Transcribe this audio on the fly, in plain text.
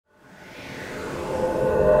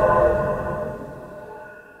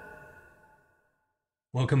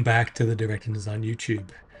Welcome back to the Direct and Design YouTube.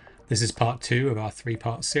 This is part 2 of our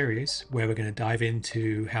 3-part series where we're going to dive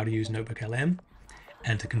into how to use NotebookLM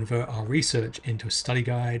and to convert our research into a study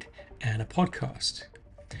guide and a podcast.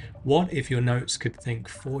 What if your notes could think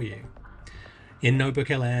for you? In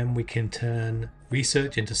NotebookLM, we can turn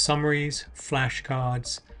research into summaries,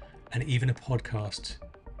 flashcards, and even a podcast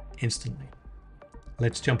instantly.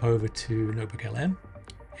 Let's jump over to NotebookLM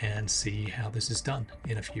and see how this is done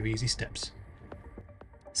in a few easy steps.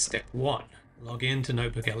 Step 1. Log in to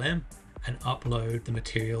NotebookLM and upload the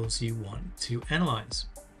materials you want to analyze.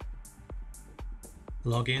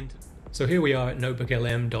 Log in. So here we are at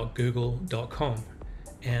notebooklm.google.com,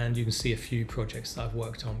 and you can see a few projects that I've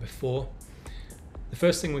worked on before. The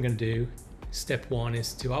first thing we're going to do, step 1,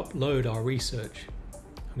 is to upload our research.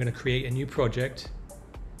 I'm going to create a new project,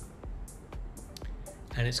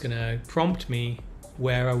 and it's going to prompt me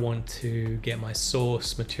where I want to get my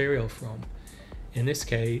source material from. In this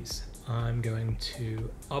case, I'm going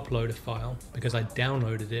to upload a file because I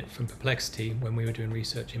downloaded it from Perplexity when we were doing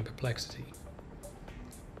research in Perplexity.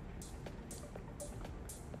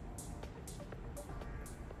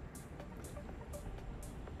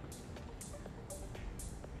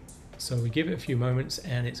 So we give it a few moments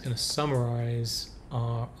and it's going to summarize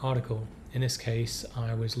our article. In this case,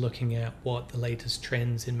 I was looking at what the latest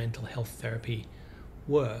trends in mental health therapy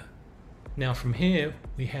were. Now from here,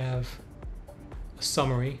 we have a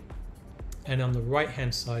summary, and on the right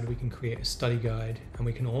hand side we can create a study guide, and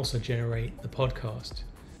we can also generate the podcast.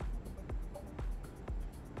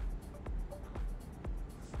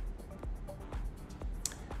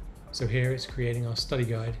 So here it's creating our study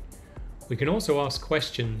guide. We can also ask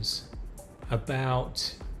questions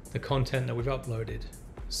about the content that we've uploaded.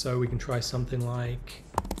 So we can try something like,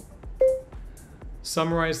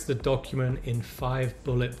 summarize the document in 5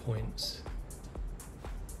 bullet points.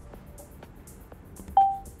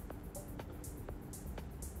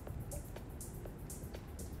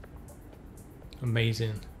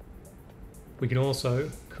 Amazing. We can also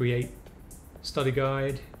create study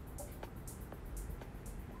guide,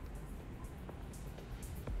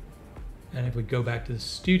 and if we go back to the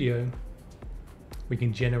studio, we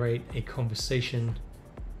can generate a conversation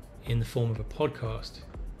in the form of a podcast.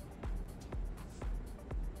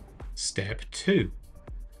 Step 2.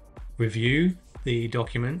 Review the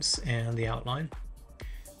documents and the outline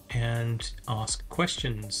and ask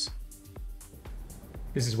questions.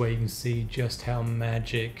 This is where you can see just how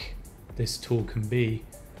magic this tool can be,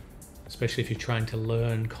 especially if you're trying to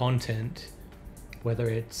learn content, whether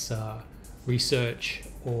it's research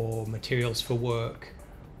or materials for work,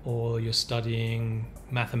 or you're studying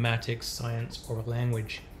mathematics, science, or a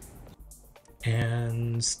language.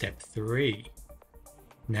 And step 3.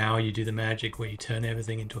 Now you do the magic where you turn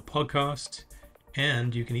everything into a podcast,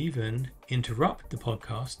 and you can even interrupt the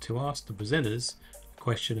podcast to ask the presenters a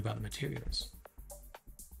question about the materials.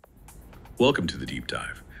 Welcome to the Deep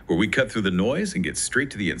Dive, where we cut through the noise and get straight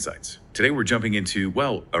to the insights. Today we're jumping into,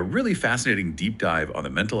 well, a really fascinating deep dive on the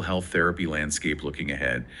mental health therapy landscape looking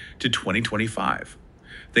ahead to 2025.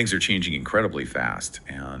 Things are changing incredibly fast,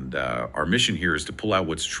 and our mission here is to pull out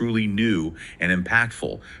what's truly new and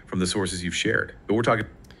impactful from the sources you've shared. But we're talking...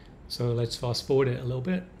 So let's fast forward it a little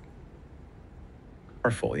bit.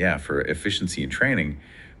 Powerful, yeah, for efficiency and training.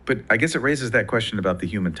 But I guess it raises that question about the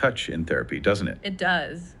human touch in therapy, doesn't it? It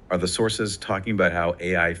does. Are the sources talking about how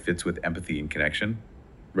AI fits with empathy and connection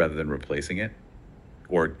rather than replacing it?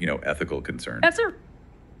 Or, ethical concerns?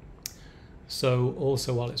 So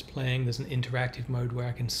also while it's playing, there's an interactive mode where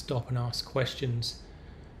I can stop and ask questions.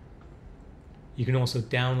 You can also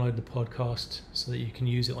download the podcast so that you can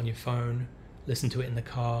use it on your phone, listen to it in the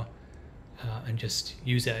car, and just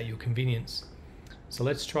use it at your convenience. So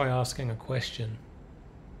let's try asking a question.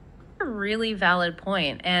 A really valid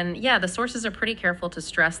point. And yeah, the sources are pretty careful to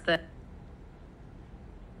stress that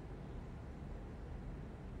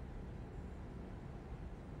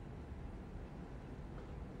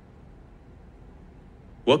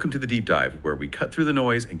Welcome to the Deep Dive, where we cut through the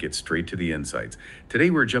noise and get straight to the insights. Today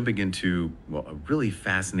we're jumping into, a really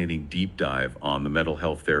fascinating deep dive on the mental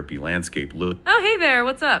health therapy landscape. Oh, hey there,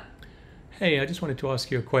 what's up? Hey, I just wanted to ask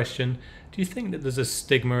you a question. Do you think that there's a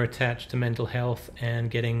stigma attached to mental health and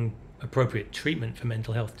getting appropriate treatment for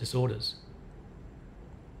mental health disorders?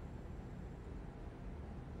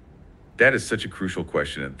 That is such a crucial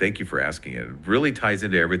question, and thank you for asking it. It really ties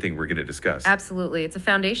into everything we're going to discuss. Absolutely. It's a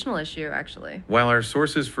foundational issue, actually. While our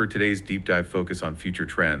sources for today's deep dive focus on future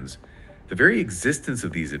trends, the very existence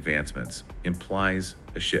of these advancements implies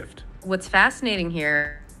a shift. What's fascinating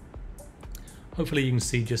here... Hopefully you can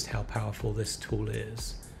see just how powerful this tool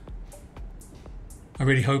is. I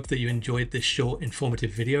really hope that you enjoyed this short, informative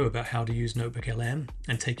video about how to use NotebookLM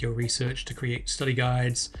and take your research to create study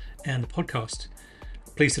guides and the podcast.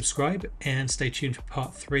 Please subscribe and stay tuned for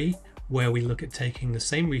part 3, where we look at taking the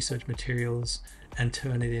same research materials and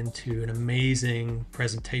turn it into an amazing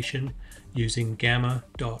presentation using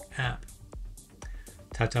gamma.app.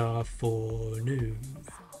 Ta-ta for now.